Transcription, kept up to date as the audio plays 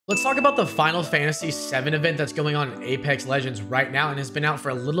Let's talk about the Final Fantasy VII event that's going on in Apex Legends right now and has been out for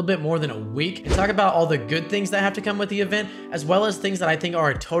a little bit more than a week, and talk about all the good things that have to come with the event, as well as things that I think are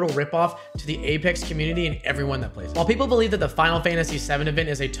a total ripoff to the Apex community and everyone that plays. While people believe that the Final Fantasy VII event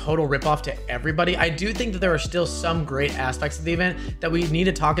is a total ripoff to everybody, I do think that there are still some great aspects of the event that we need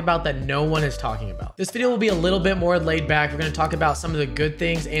to talk about that no one is talking about. This video will be a little bit more laid back. We're going to talk about some of the good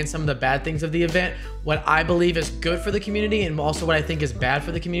things and some of the bad things of the event, what I believe is good for the community and also what I think is bad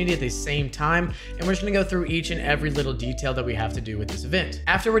for the community at the same time, and we're just gonna go through each and every little detail that we have to do with this event.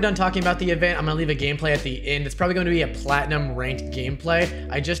 After we're done talking about the event, I'm gonna leave a gameplay at the end. It's probably going to be a platinum ranked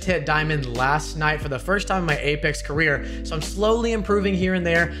gameplay. I just hit diamond last night for the first time in my Apex career, so I'm slowly improving here and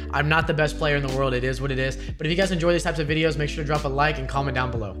there. I'm not the best player in the world, it is what it is, but if you guys enjoy these types of videos, make sure to drop a like and comment down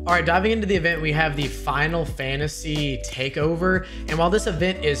below. All right, diving into the event, we have the Final Fantasy takeover, and while this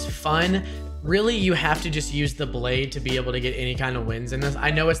event is fun, really, you have to just use the blade to be able to get any kind of wins in this. I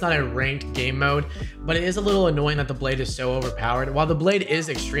know it's not a ranked game mode, but it is a little annoying that the blade is so overpowered. While the blade is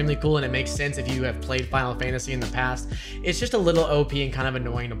extremely cool and it makes sense if you have played Final Fantasy in the past, it's just a little OP and kind of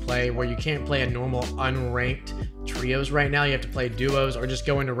annoying to play where you can't play a normal unranked trios right now. You have to play duos or just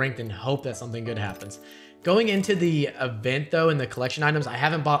go into ranked and hope that something good happens. Going into the event though, and the collection items, I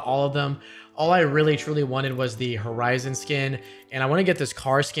haven't bought all of them. All I really truly wanted was the Horizon skin, and I want to get this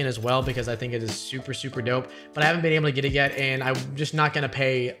car skin as well because I think it is super dope, but I haven't been able to get it yet, and I'm just not going to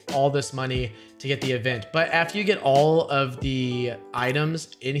pay all this money to get the event. But after you get all of the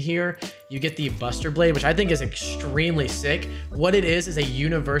items in here, you get the Buster Blade, which I think is extremely sick. What it is a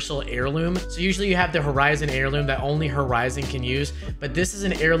universal heirloom. So usually you have the Horizon heirloom that only Horizon can use, but this is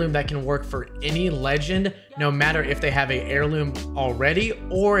an heirloom that can work for any legend, no matter if they have an heirloom already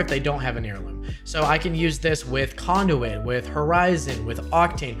or if they don't have an heirloom. So I can use this with Conduit, with Horizon, with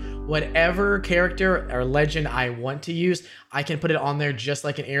Octane, whatever character or legend I want to use, I can put it on there just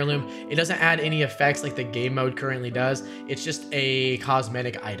like an heirloom. It doesn't add any effects like the game mode currently does. It's just a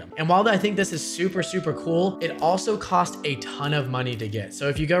cosmetic item. And while I think this is super cool, it also costs a ton of money to get. So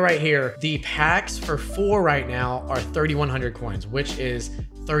if you go right here, the packs for 4 right now are 3,100 coins, which is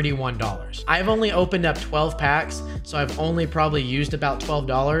 $31. I've only opened up 12 packs, so I've only probably used about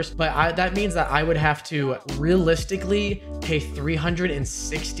 $12, but that means that I would have to realistically pay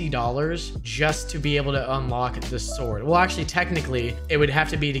 $360 just to be able to unlock the sword. Well, actually, technically, it would have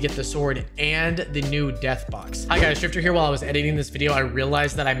to be to get the sword and the new death box. Hi guys, Drifter here. While I was editing this video, I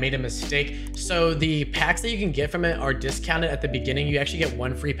realized that I made a mistake. So the packs that you can get from it are discounted at the beginning. You actually get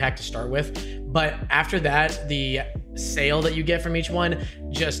 1 free pack to start with, but after that, the sale that you get from each one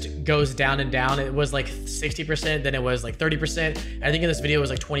just goes down and down. It was like 60%, then it was like 30%. I think in this video it was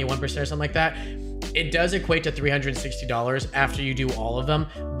like 21% or something like that. It does equate to $360 after you do all of them,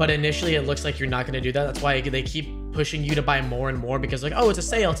 but initially it looks like you're not going to do that. That's why they keep pushing you to buy more and more, because like, oh, it's a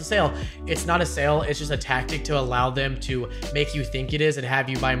sale, it's a sale. It's not a sale, it's just a tactic to allow them to make you think it is and have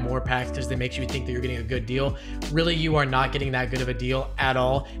you buy more packs because they make you think that you're getting a good deal. Really, you are not getting that good of a deal at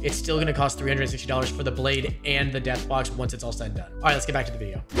all. It's still going to cost $360 for the blade and the death box once it's all said and done. All right, let's get back to the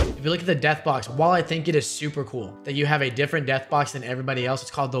video. If you look at the death box, while I think it is super cool that you have a different death box than everybody else,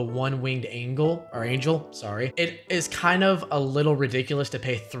 it's called the One-Winged Angel, sorry. It is kind of a little ridiculous to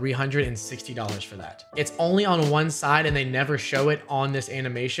pay $360 for that. It's only on one side and they never show it on this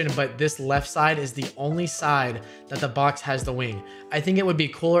animation, but this left side is the only side that the box has the wing. I think it would be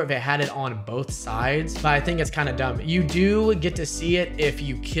cooler if it had it on both sides, but I think it's kind of dumb. You do get to see it if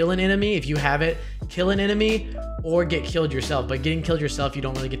you kill an enemy, if you have it, kill an enemy or get killed yourself, but getting killed yourself, you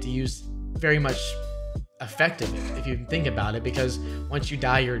don't really get to use very much effective if you think about it, because once you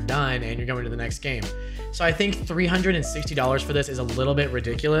die, you're done and you're going to the next game. So I think $360 for this is a little bit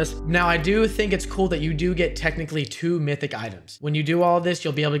ridiculous. Now, I do think it's cool that you do get technically 2 mythic items. When you do all this,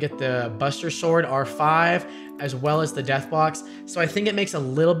 you'll be able to get the Buster Sword R5 as well as the death box. So I think it makes a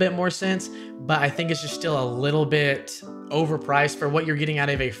little bit more sense, but I think it's just still a little bit overpriced for what you're getting out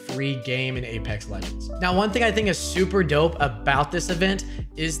of a free game in Apex Legends. Now, one thing I think is super dope about this event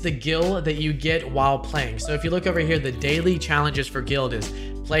is the gil that you get while playing. So if you look over here, the daily challenges for guild is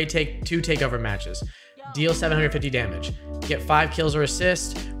play 2 takeover matches, deal 750 damage, get 5 kills or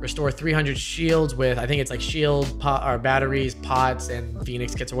assists, restore 300 shields with, I think it's like shield or batteries, pots, and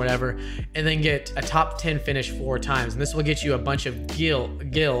Phoenix kits or whatever, and then get a top 10 finish 4 times. And this will get you a bunch of gil.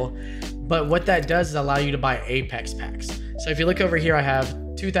 But what that does is allow you to buy Apex packs. So if you look over here, I have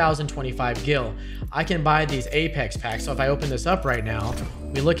 2,025 gil. I can buy these Apex packs. So if I open this up right now,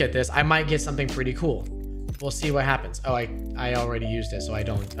 we look at this, I might get something pretty cool. We'll see what happens. Oh, I already used it, so I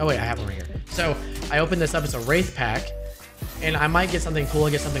don't. Oh wait, I have one right here. So I open this up, it's a Wraith pack, and I might get something cool,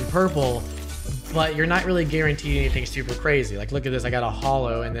 I get something purple, but you're not really guaranteed anything super crazy. Like, look at this, I got a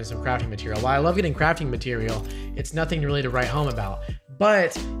hollow and then some crafting material. While I love getting crafting material, it's nothing really to write home about.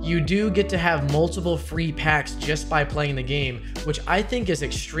 But you do get to have multiple free packs just by playing the game, which I think is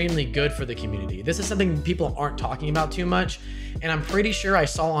extremely good for the community. This is something people aren't talking about too much. And I'm pretty sure I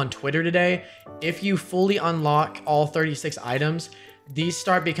saw on Twitter today, if you fully unlock all 36 items, these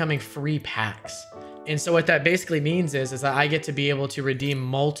start becoming free packs. And so what that basically means is that I get to be able to redeem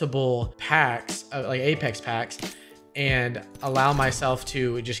multiple packs, like Apex packs, and allow myself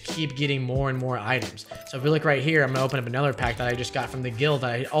to just keep getting more and more items. So if we look right here, I'm gonna open up another pack that I just got from the guild.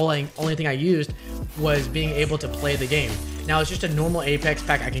 Only thing I used was being able to play the game. Now it's just a normal Apex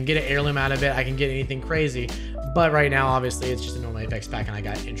pack. I can get an heirloom out of it. I can get anything crazy. But right now, obviously, it's just a normal Apex pack and I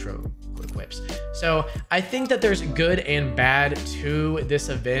got intro equips. So I think that there's good and bad to this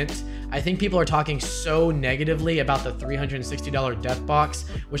event. I think people are talking so negatively about the $360 death box,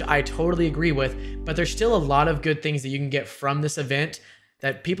 which I totally agree with, but there's still a lot of good things that you can get from this event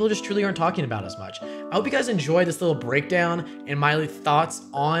that people just truly aren't talking about as much. I hope you guys enjoy this little breakdown and my thoughts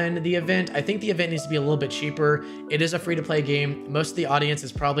on the event. I think the event needs to be a little bit cheaper. It is a free-to-play game. Most of the audience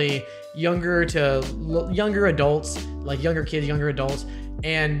is probably younger adults, like younger kids, younger adults,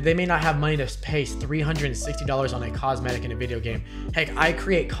 and they may not have money to pay $360 on a cosmetic in a video game. Heck, I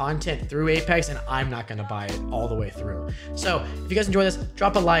create content through Apex and I'm not gonna buy it all the way through. So if you guys enjoy this,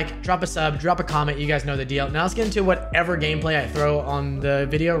 drop a like, drop a sub, drop a comment. You guys know the deal. Now let's get into whatever gameplay I throw on the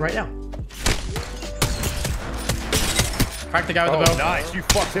video right now. Crack the guy with the bow. Nice, you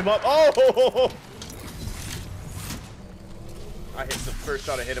fucked him up. Oh! I hit the first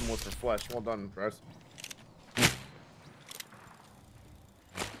shot I hit him was for flesh. Well done, bros.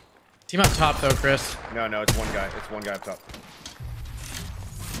 Team up top though, Chris. No, it's one guy. It's one guy up top.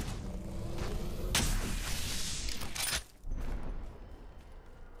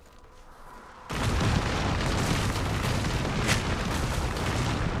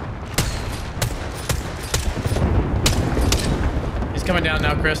 He's coming down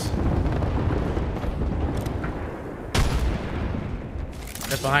now, Chris.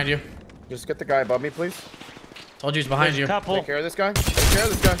 Chris, behind you. Just get the guy above me, please. Told you he's behind you. Couple. Take care of this guy. Take care of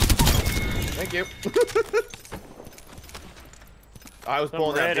this guy. Thank you. I was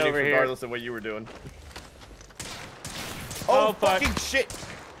pulling that Phoenix regardless of what you were doing. Oh, fuck. fucking shit!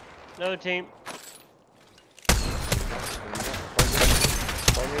 Another team.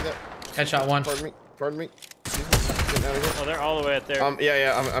 Pardon me that. Headshot one. Pardon me. Oh, they're all the way up there.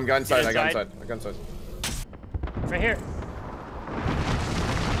 Yeah, I'm got inside. I got inside. Right here.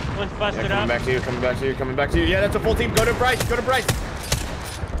 One's Yeah, busted coming up. back to you, coming back to you, coming back to you. Yeah, that's a full team. Go to Bryce, go to Bryce.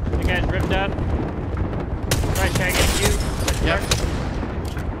 The guy's ripped up. Right, tag at you. Yep.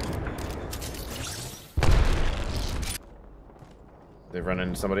 They've run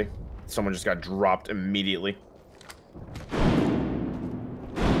into somebody. Someone just got dropped immediately.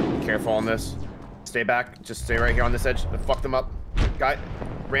 Careful on this. Stay back. Just stay right here on this edge. Fuck them up. Guy,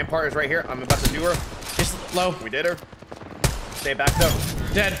 Rampart is right here. I'm about to do her. He's low. We did her. Stay back though.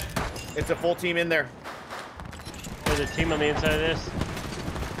 Dead. It's a full team in there. There's a team on the inside of this.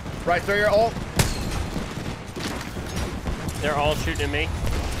 Right, throw your ult. They're all shooting at me.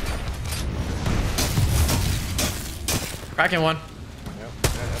 Cracking one. Yep.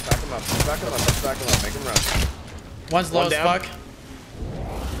 Yeah, back him up. Back him up. Let's back him up. Make him run. One's low as fuck.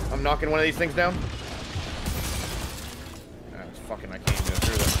 I'm knocking one of these things down. Ah, it's fucking, I can't even go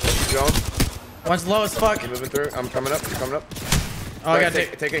through that. Keep going. One's low as fuck. Keep moving through. I'm coming up. You're coming up. Oh, I gotta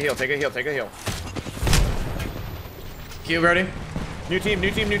take a heal. Take a heal. Take a heal. Q, Brody. New team.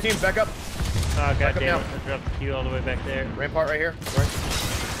 New team. New team. Back up. Oh, Back up goddamn. now. I dropped the Q all the way back there. Rampart right here. Right.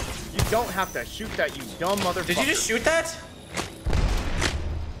 You don't have to shoot that, you dumb motherfucker. Did you just shoot that?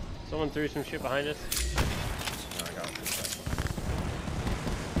 Someone threw some shit behind us. No, I got it.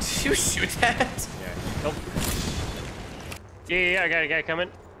 Did you shoot that? Yeah. Nope. Yeah, I got a guy coming.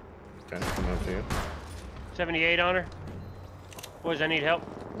 Okay, coming up to you. 78 on her. Boys, I need help.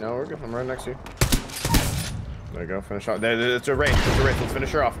 No, we're good. I'm right next to you. There you go. Finish off. It's a race. It's a race. Let's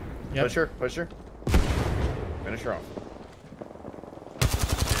finish her off. Yep. Push her. Push her. Finish her off.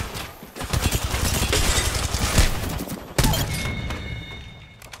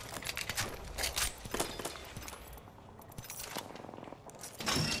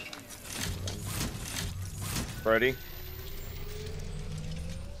 Ready?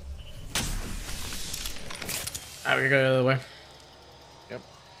 Alright, we're gonna go the other way. Yep.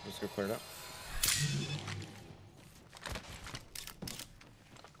 Let's go clear it up.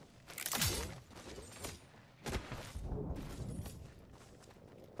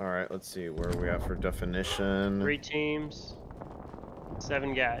 Alright, let's see. Where are we at for definition? 3 teams.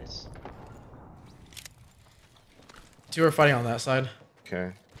 7 guys. Two are fighting on that side.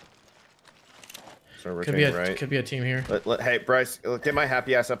 Okay. So we're Could be a right. could be a team here. Hey, Bryce, get my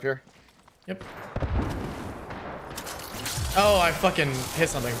happy ass up here. Yep. Oh, I fucking hit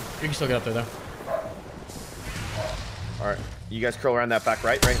something. You can still get up there though. All right, you guys curl around that back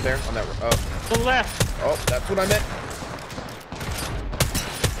right there on that. Oh, To the left. oh, that's what I meant.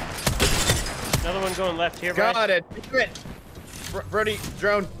 Another one going left here, Bryce. Got it. Do it. Brody,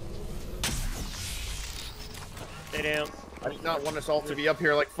 drone. Stay down. I did not want us all to be up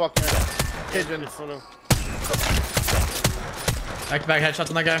here like fucking pigeons. Just wanna, Back-to-back headshots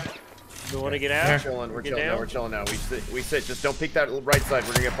on that guy. you wanna get Here. out? Chilling, we're Get chilling now. down? We're chilling now. We sit. Just don't peek that right side.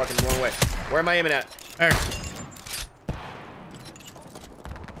 We're gonna get fucking blown away. Where am I aiming at? There.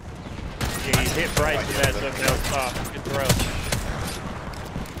 Yeah, you hit Bryce with that, so it bounced off. Good throw.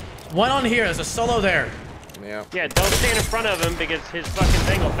 One on here. There's a solo there. Yeah. Yeah, don't stand in front of him because his fucking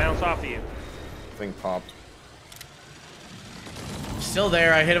thing will bounce off of you. Thing popped. Still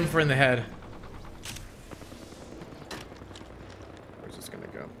there. I hit him in the head. Where's this gonna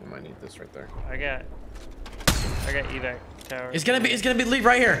go? I might need this right there. I got evac tower. He's gonna be lead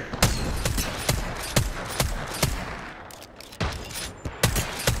right here.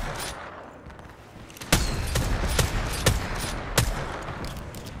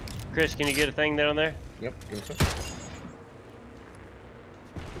 Chris, can you get a thing down there? Yep. Give me some.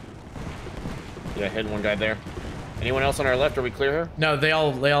 Yeah, hit one guy there. Anyone else on our left? Are we clear here? No, they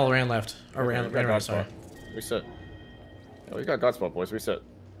all ran left. Or Okay, ran we got right. God Sorry. spot. Reset. Yeah, we got Godspot, boys. Reset.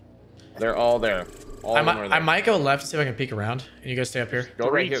 They're all there. All of them are there. I might go left to see if I can peek around, and you guys stay up here. Go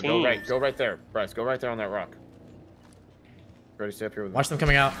right Three here. Go right. teams. Go right there. Bryce, go right there on that rock. Ready? Stay up here with me. Watch them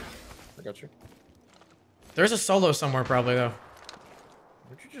coming out. I got you. There's a solo somewhere probably though.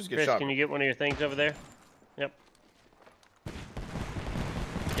 Where'd you just get Chris, shot? can you get one of your things over there? Yep.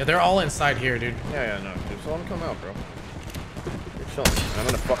 Yeah, they're all inside here, dude. Yeah, no. Just let them come out, bro. You're chilling. I'm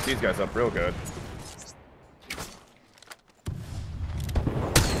gonna fuck these guys up real good.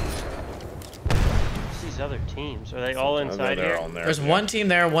 What's these other teams? Are they all inside they're here? all in there. There's yeah. one team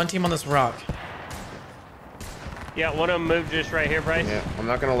there, one team on this rock. Yeah, one of them moved just right here, Bryce. Yeah, I'm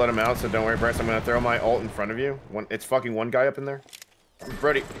not gonna let him out, so don't worry, Bryce. I'm gonna throw my ult in front of you. It's fucking one guy up in there.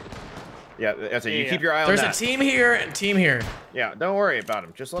 Brody. Yeah, that's it. You Yeah. keep your eye on There's that. a team here and team here. Yeah, don't worry about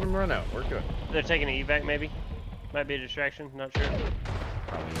him. Just let him run out. We're good. They're taking an evac, maybe. Might be a distraction. Not sure.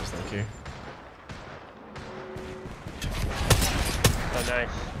 Probably is, thank you. Oh, nice.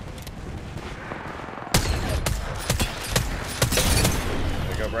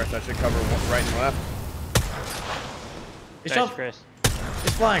 There you go, Bryce. That should cover right and left. He's Nice, up. Chris.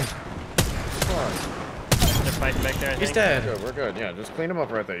 He's flying. Come on. They're fighting back there. I He's think. dead. Good, we're good. Yeah, just clean him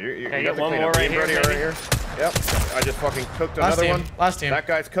up right there. You Okay, got get the one clean more up. Me right and Brody here, are right maybe? here. Yep. I just fucking cooked Last another team. one. Last team. That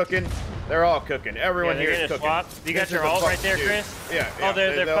guy's cooking. They're all cooking. Everyone Yeah, here they're is gonna cooking. swap. You got This your is a ult right fuck- there, dude. Chris? Yeah. Oh, yeah.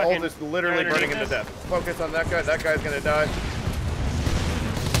 they're the fucking- ult is literally they're burning him to underneath death. Focus on that guy. That guy's gonna die.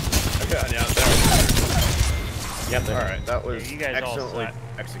 Okay, yeah, there. Yep. All right, that was Yeah, you guys all excellently suck.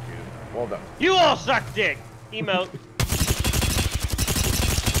 executed. Well done. You all suck dick. Emote.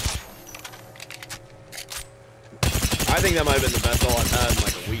 I think that might have been the best ult I've had in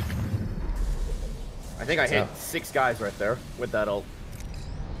like a week. I think I hit So- 6 guys right there with that ult.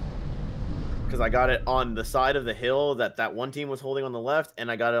 Because I got it on the side of the hill that one team was holding on the left,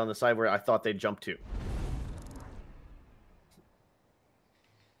 and I got it on the side where I thought they'd jump to.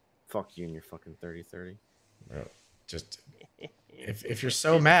 Fuck you and your fucking 30-30. Bro, just if you're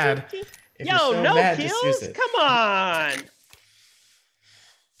so mad, if Yo, you're so no mad, just use kills? it. Come on.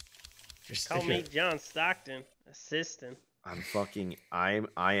 Just Call stick me it. John Stockton, assistant.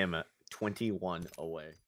 I am 21 away.